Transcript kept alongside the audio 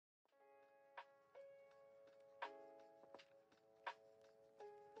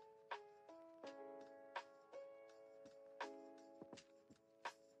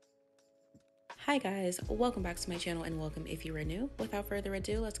Hi guys, welcome back to my channel and welcome if you are new. Without further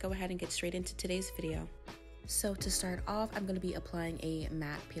ado, let's go ahead and get straight into today's video. So to start off, I'm going to be applying a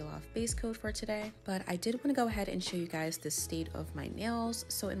matte peel off base coat for today, but I did want to go ahead and show you guys the state of my nails.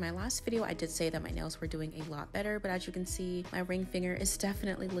 So in my last video, I did say that my nails were doing a lot better, but as you can see, my ring finger is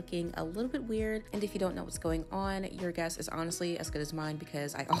definitely looking a little bit weird. And if you don't know what's going on, your guess is honestly as good as mine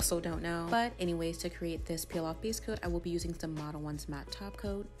because I also don't know. But anyways, to create this peel off base coat, I will be using some Model 1's matte top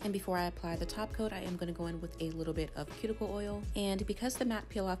coat. And before I apply the top coat, I am going to go in with a little bit of cuticle oil. And because the matte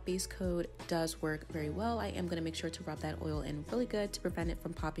peel off base coat does work very well, I am going to make sure to rub that oil in really good to prevent it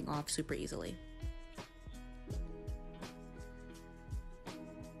from popping off super easily.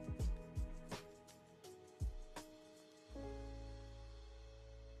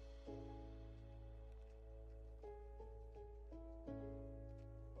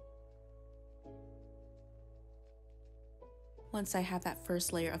 Once I have that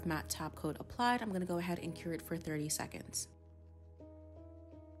first layer of matte top coat applied, I'm going to go ahead and cure it for 30 seconds.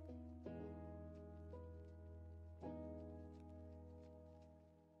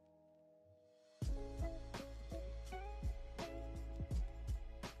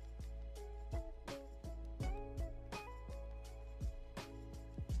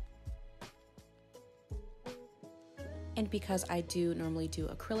 And because I do normally do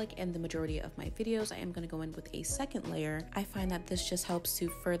acrylic in the majority of my videos, I am going to go in with a second layer. I find that this just helps to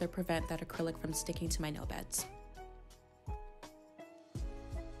further prevent that acrylic from sticking to my nail beds.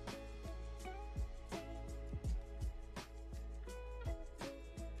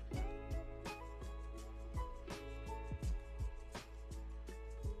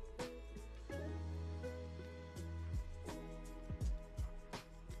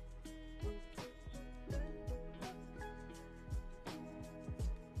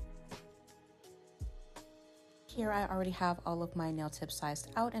 Here I already have all of my nail tips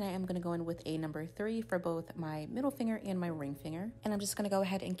sized out, and I am going to go in with a number 3 for both my middle finger and my ring finger. And I'm just going to go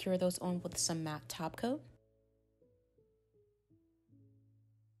ahead and cure those on with some matte top coat.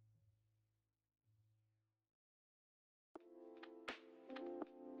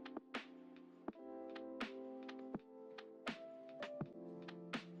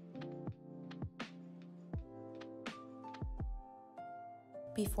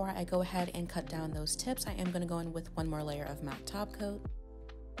 Before I go ahead and cut down those tips, I am going to go in with one more layer of matte top coat.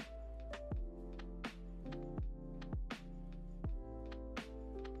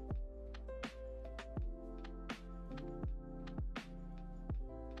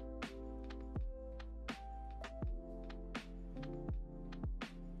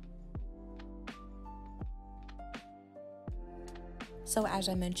 So as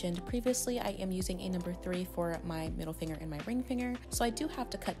I mentioned previously, I am using a number 3 for my middle finger and my ring finger. So I do have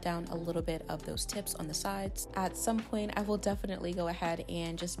to cut down a little bit of those tips on the sides. At some point, I will definitely go ahead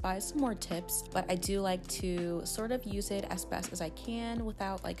and just buy some more tips, but I do like to sort of use it as best as I can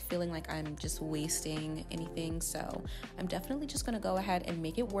without like feeling like I'm just wasting anything. So I'm definitely just gonna go ahead and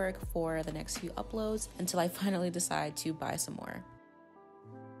make it work for the next few uploads until I finally decide to buy some more.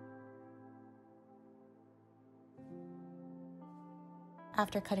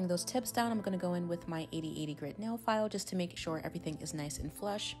 After cutting those tips down, I'm going to go in with my 80/80 grit nail file just to make sure everything is nice and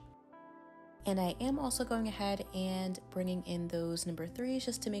flush. And I am also going ahead and bringing in those number 3s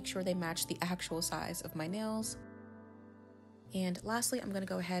just to make sure they match the actual size of my nails. And lastly, I'm going to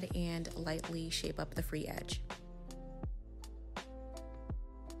go ahead and lightly shape up the free edge.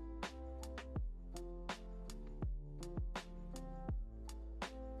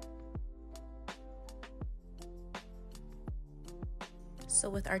 So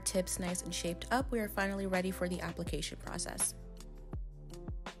with our tips nice and shaped up, we are finally ready for the application process.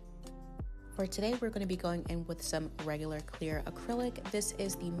 For today, we're going to be going in with some regular clear acrylic. This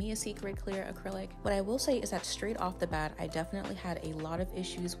is the Mia Secret clear acrylic. What I will say is that straight off the bat, I definitely had a lot of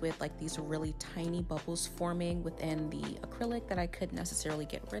issues with like these really tiny bubbles forming within the acrylic that I couldn't necessarily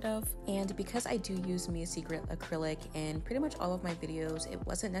get rid of. And because I do use Mia Secret acrylic in pretty much all of my videos, it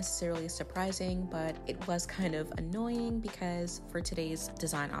wasn't necessarily surprising, but it was kind of annoying because for today's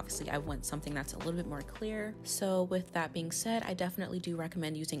design, obviously I want something that's a little bit more clear. So with that being said, I definitely do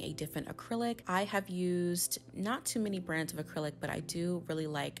recommend using a different acrylic. I have used not too many brands of acrylic, but I do really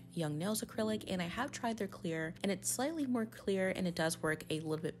like Young Nails acrylic, and I have tried their clear, and it's slightly more clear and it does work a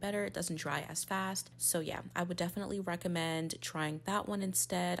little bit better. It doesn't dry as fast. So yeah, I would definitely recommend trying that one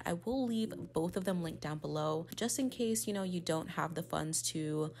instead. I will leave both of them linked down below just in case, you know, you don't have the funds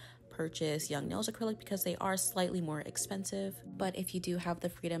to purchase Young Nails acrylic because they are slightly more expensive. But if you do have the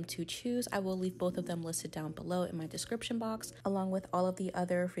freedom to choose, I will leave both of them listed down below in my description box, along with all of the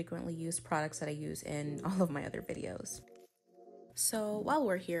other frequently used products that I use in all of my other videos. So while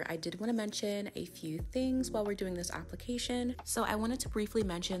we're here, I did want to mention a few things while we're doing this application. So I wanted to briefly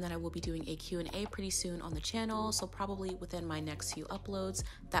mention that I will be doing a Q&A pretty soon on the channel, so probably within my next few uploads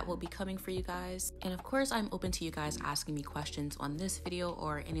that will be coming for you guys. And of course, I'm open to you guys asking me questions on this video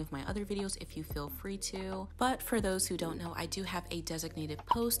or any of my other videos if you feel free to. But for those who don't know, I do have a designated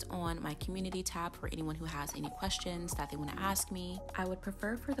post on my community tab for anyone who has any questions that they want to ask me. I would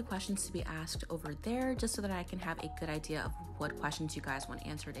prefer for the questions to be asked over there just so that I can have a good idea of what questions you guys want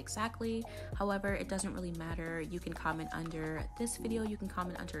answered exactly. However, it doesn't really matter. You can comment under this video, you can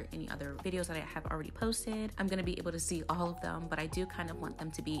comment under any other videos that I have already posted. I'm going to be able to see all of them, but I do kind of want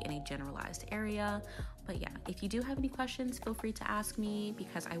them to be in a generalized area. But yeah, if you do have any questions, feel free to ask me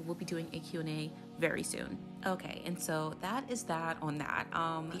because I will be doing a Q&A very soon. Okay, and so that is that on that.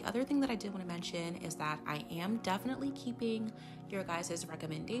 The other thing that I did want to mention is that I am definitely keeping your guys'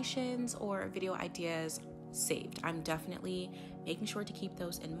 recommendations or video ideas saved. I'm definitely making sure to keep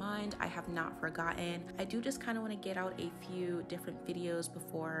those in mind. I have not forgotten. I do just kind of want to get out a few different videos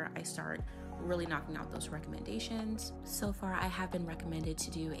before I start really knocking out those recommendations. So far, I have been recommended to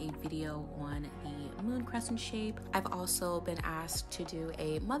do a video on the moon crescent shape. I've also been asked to do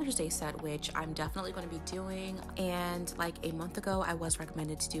a Mother's Day set, which I'm definitely going to be doing. And like a month ago, I was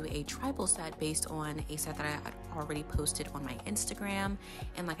recommended to do a tribal set based on a set that I had already posted on my Instagram.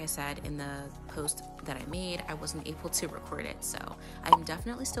 And like I said in the post that I made, I wasn't able to record it. So I'm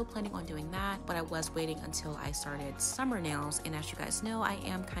definitely still planning on doing that, but I was waiting until I started summer nails. And as you guys know, I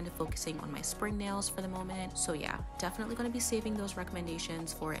am kind of focusing on my spring nails for the moment. So yeah, definitely going to be saving those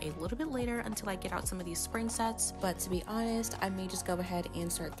recommendations for a little bit later until I get out some of these spring sets. But to be honest, I may just go ahead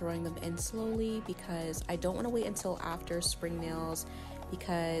and start throwing them in slowly because I don't want to wait until after spring nails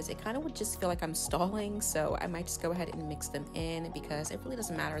because it kind of would just feel like I'm stalling. So I might just go ahead and mix them in because it really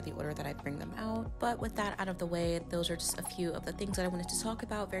doesn't matter the order that I bring them out. But with that out of the way, those are just a few of the things that I wanted to talk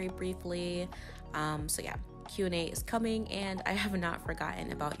about very briefly. So yeah, Q&A is coming and I have not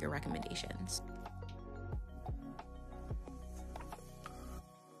forgotten about your recommendations.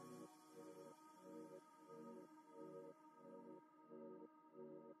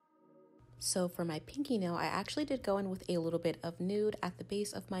 So for my pinky nail, I actually did go in with a little bit of nude at the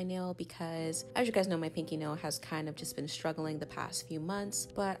base of my nail because, as you guys know, my pinky nail has kind of just been struggling the past few months,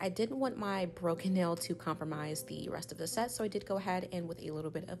 but I didn't want my broken nail to compromise the rest of the set, so I did go ahead and with a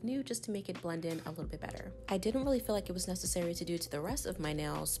little bit of nude just to make it blend in a little bit better. I didn't really feel like it was necessary to do to the rest of my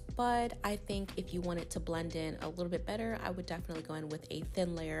nails, but I think if you want it to blend in a little bit better, I would definitely go in with a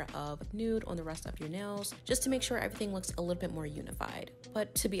thin layer of nude on the rest of your nails just to make sure everything looks a little bit more unified.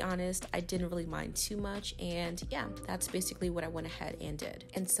 But to be honest, I didn't really mind too much, and yeah, that's basically what I went ahead and did.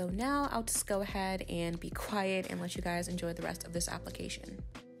 And so now I'll just go ahead and be quiet and let you guys enjoy the rest of this application.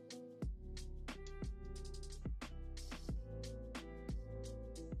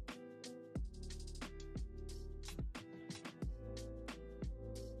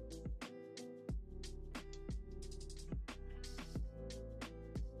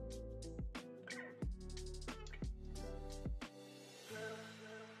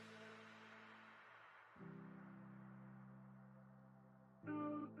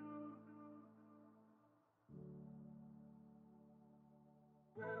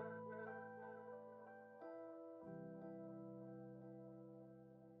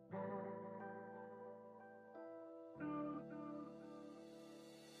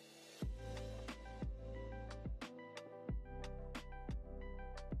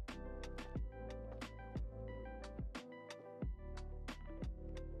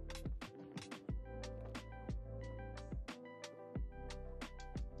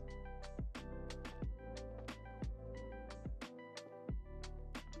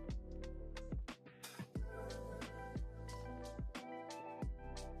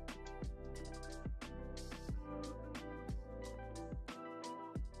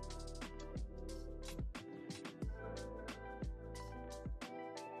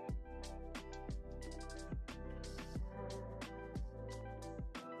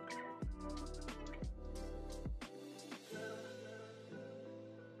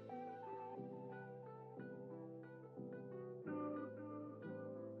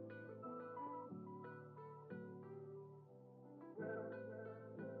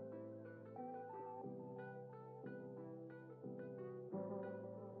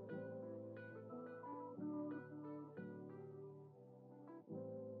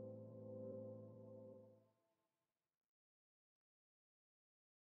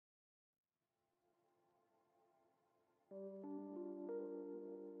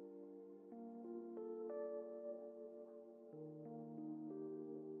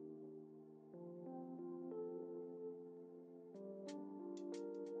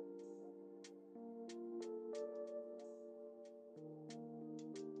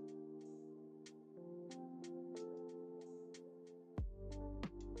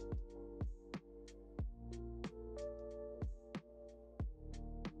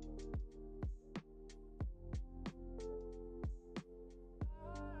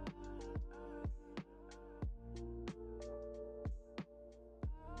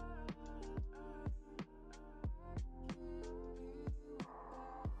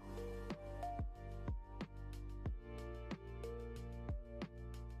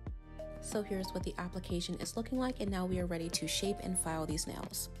 So here's what the application is looking like, and now we are ready to shape and file these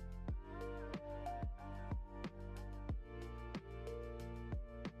nails.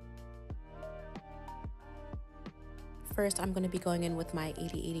 First, I'm going to be going in with my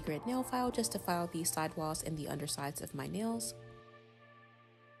 80/80 grit nail file just to file the sidewalls and the undersides of my nails.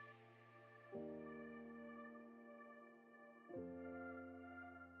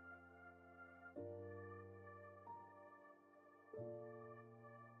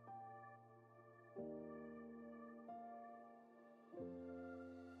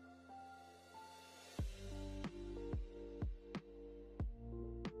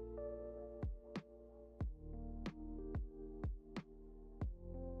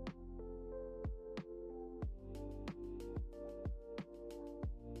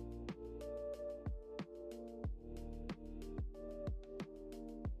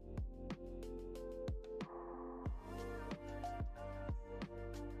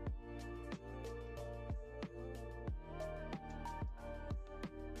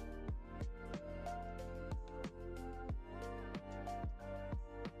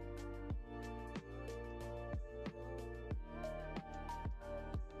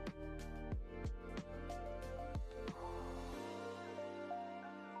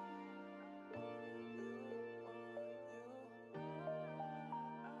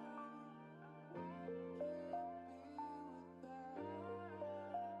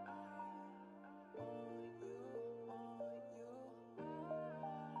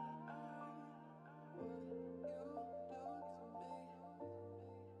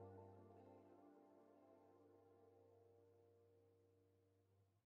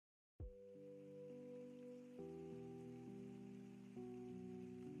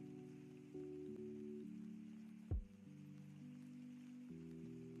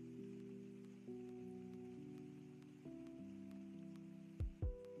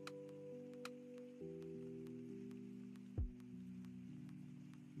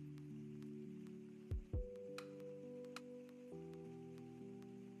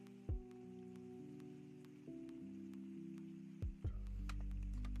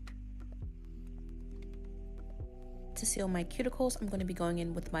 To seal my cuticles, I'm going to be going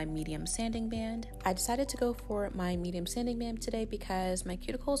in with my medium sanding band. I decided to go for my medium sanding band today because my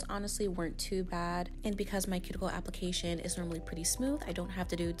cuticles honestly weren't too bad, and because my cuticle application is normally pretty smooth, I don't have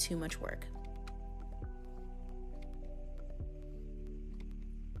to do too much work.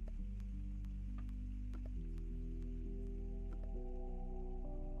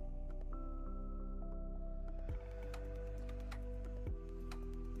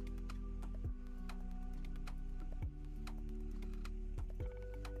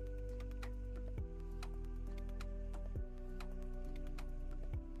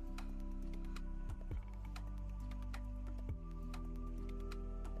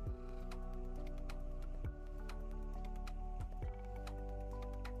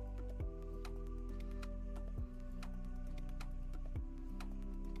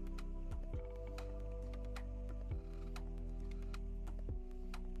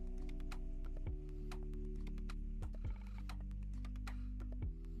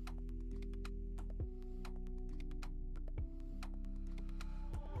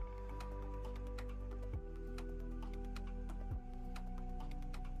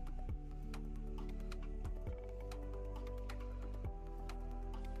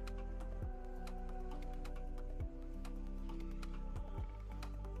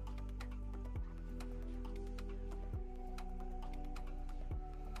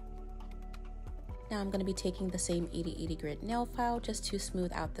 Now I'm going to be taking the same 80/80 grit nail file just to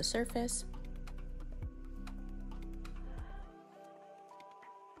smooth out the surface.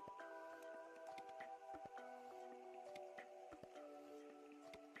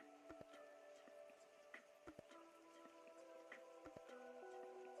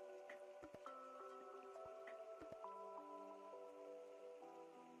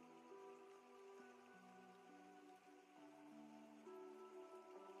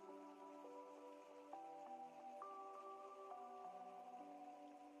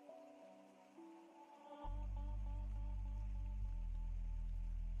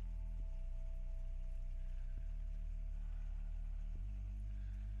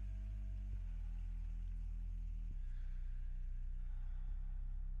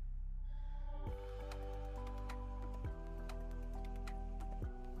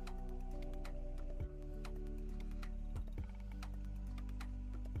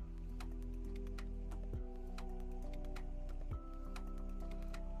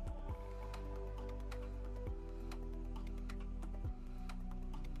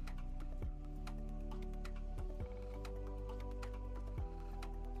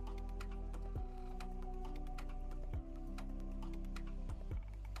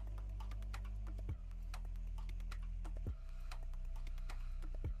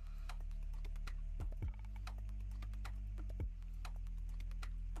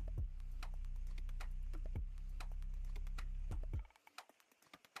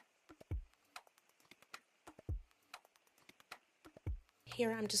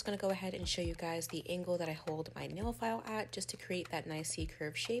 Here, I'm just going to go ahead and show you guys the angle that I hold my nail file at just to create that nice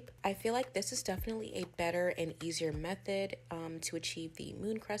C-curve shape. I feel like this is definitely a better and easier method to achieve the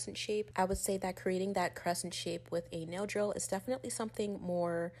moon crescent shape. I would say that creating that crescent shape with a nail drill is definitely something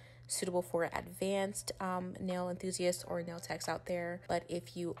more suitable for advanced nail enthusiasts or nail techs out there. But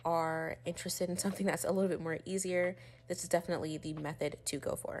if you are interested in something that's a little bit more easier, this is definitely the method to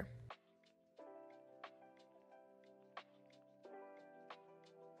go for.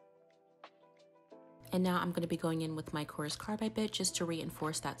 And now I'm going to be going in with my coarse carbide bit just to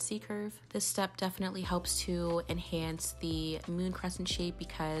reinforce that C-curve. This step definitely helps to enhance the moon crescent shape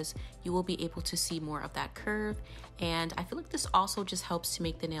because you will be able to see more of that curve. And I feel like this also just helps to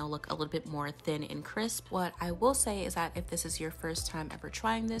make the nail look a little bit more thin and crisp. What I will say is that if this is your first time ever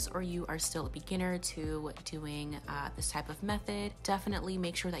trying this, or you are still a beginner to doing this type of method, definitely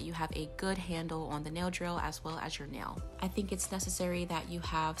make sure that you have a good handle on the nail drill as well as your nail. I think it's necessary that you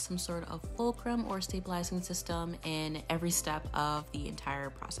have some sort of fulcrum or stabilizing system in every step of the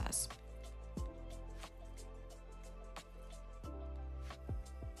entire process.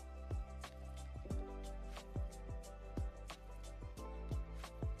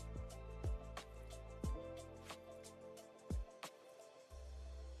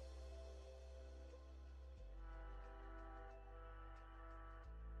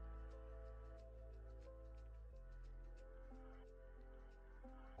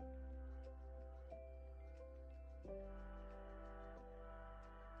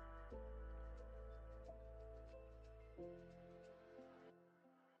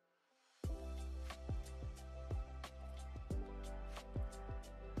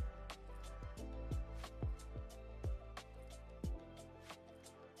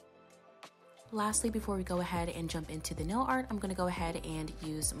 Lastly, before we go ahead and jump into the nail art, I'm going to go ahead and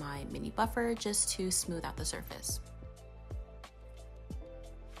use my mini buffer just to smooth out the surface.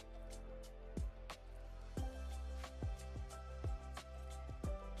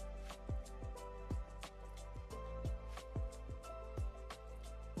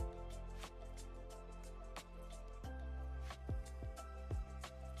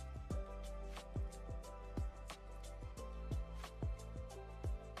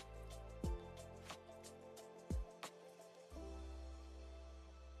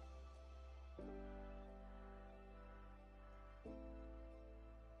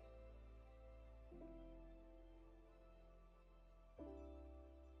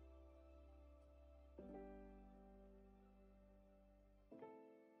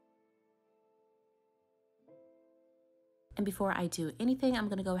 And before I do anything, I'm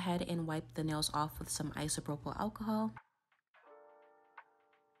going to go ahead and wipe the nails off with some isopropyl alcohol.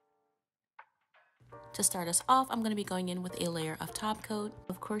 To start us off, I'm going to be going in with a layer of top coat.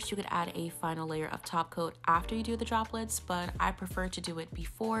 Of course, you could add a final layer of top coat after you do the droplets, but I prefer to do it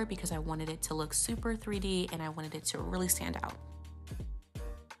before because I wanted it to look super 3D and I wanted it to really stand out.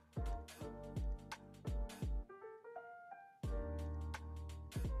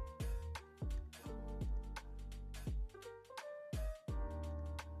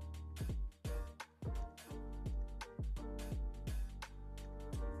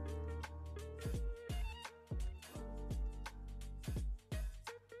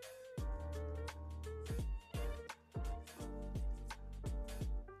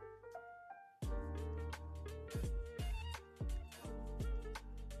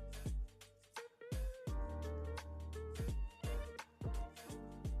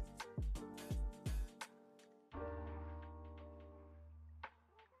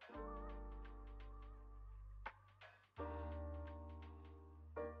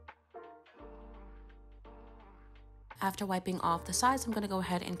 After wiping off the sides, I'm going to go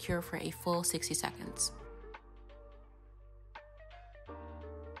ahead and cure for a full 60 seconds.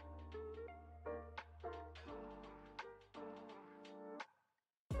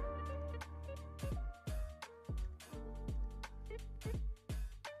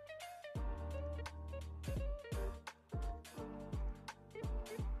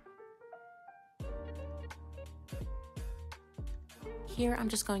 Here, I'm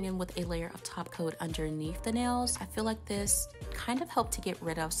just going in with a layer of top coat underneath the nails. I feel like this kind of helped to get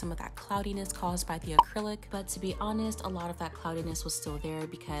rid of some of that cloudiness caused by the acrylic, but to be honest, a lot of that cloudiness was still there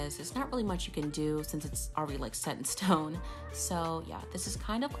because there's not really much you can do since it's already like set in stone. So yeah, this is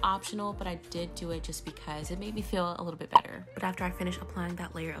kind of optional, but I did do it just because it made me feel a little bit better. But after I finish applying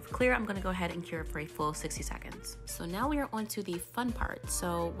that layer of clear, I'm gonna go ahead and cure for a full 60 seconds. So now we are on to the fun part.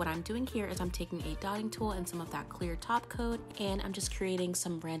 So what I'm doing here is I'm taking a dotting tool and some of that clear top coat, and I'm just creating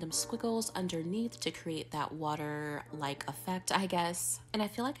some random squiggles underneath to create that water-like effect product, I guess. And I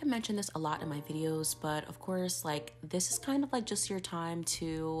feel like I mentioned this a lot in my videos, but of course, like, this is kind of like just your time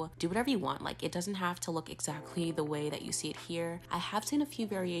to do whatever you want. Like, it doesn't have to look exactly the way that you see it here. I have seen a few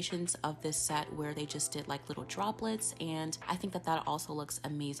variations of this set where they just did like little droplets, and I think that that also looks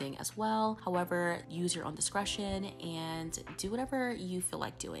amazing as well. However, use your own discretion and do whatever you feel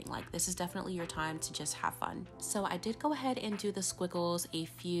like doing. Like, this is definitely your time to just have fun. So I did go ahead and do the squiggles a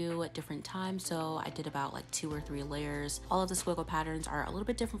few different times. So I did about like 2 or 3 layers. All of the squiggle patterns are a little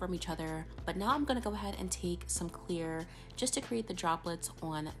bit different from each other, but now I'm gonna go ahead and take some clear just to create the droplets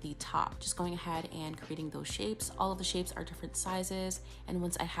on the top. Just going ahead and creating those shapes. All of the shapes are different sizes, and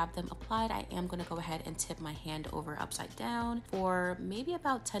once I have them applied, I am gonna go ahead and tip my hand over upside down for maybe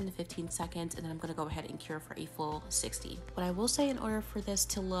about 10 to 15 seconds, and then I'm gonna go ahead and cure for a full 60. What I will say, in order for this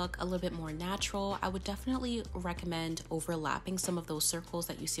to look a little bit more natural, I would definitely recommend overlapping some of those circles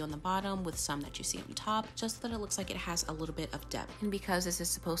that you see on the bottom with some that you see on top, just so that it looks like it has a little bit of depth. And because this is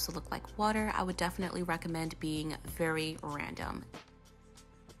supposed to look like water, I would definitely recommend being very random.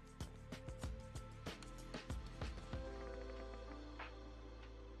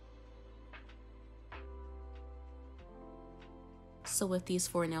 So with these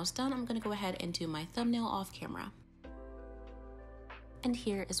 4 nails done, I'm gonna go ahead and do my thumbnail off camera. And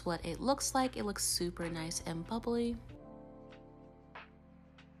here is what it looks like. It looks super nice and bubbly.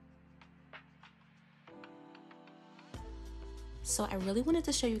 So I really wanted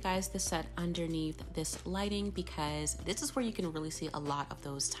to show you guys the set underneath this lighting, because this is where you can really see a lot of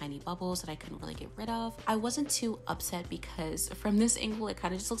those tiny bubbles that I couldn't really get rid of. I wasn't too upset because from this angle, it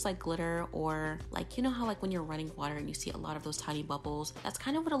kind of just looks like glitter, or like, you know how like when you're running water and you see a lot of those tiny bubbles, that's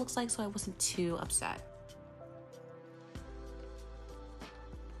kind of what it looks like. So I wasn't too upset.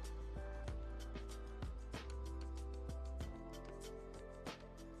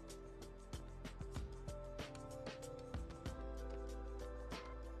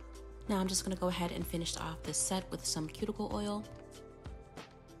 Now I'm just gonna go ahead and finish off this set with some cuticle oil.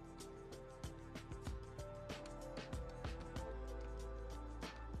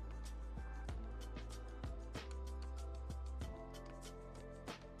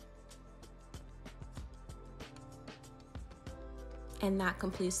 And that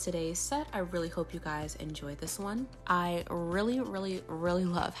completes today's set. I really hope you guys enjoyed this one. I really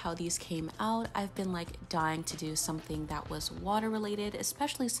love how these came out. I've been like dying to do something that was water related,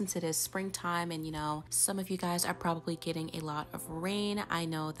 especially since it is springtime, and you know, some of you guys are probably getting a lot of rain. I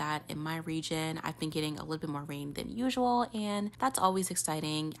know that in my region, I've been getting a little bit more rain than usual, and that's always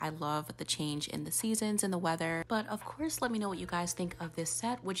exciting. I love the change in the seasons and the weather. But of course, let me know what you guys think of this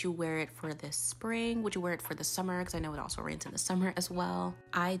set. Would you wear it for this spring? Would you wear it for the summer? Because I know it also rains in the summer as well.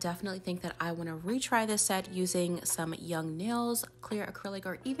 I definitely think that I want to retry this set using some young nails, clear acrylic,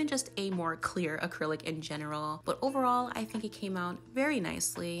 or even just a more clear acrylic in general. But overall, I think it came out very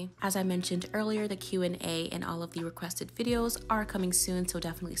nicely. As I mentioned earlier, the Q&A and all of the requested videos are coming soon, so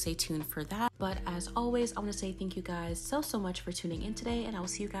definitely stay tuned for that. But as always, I want to say thank you guys so much for tuning in today, and I will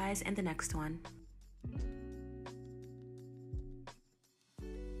see you guys in the next one.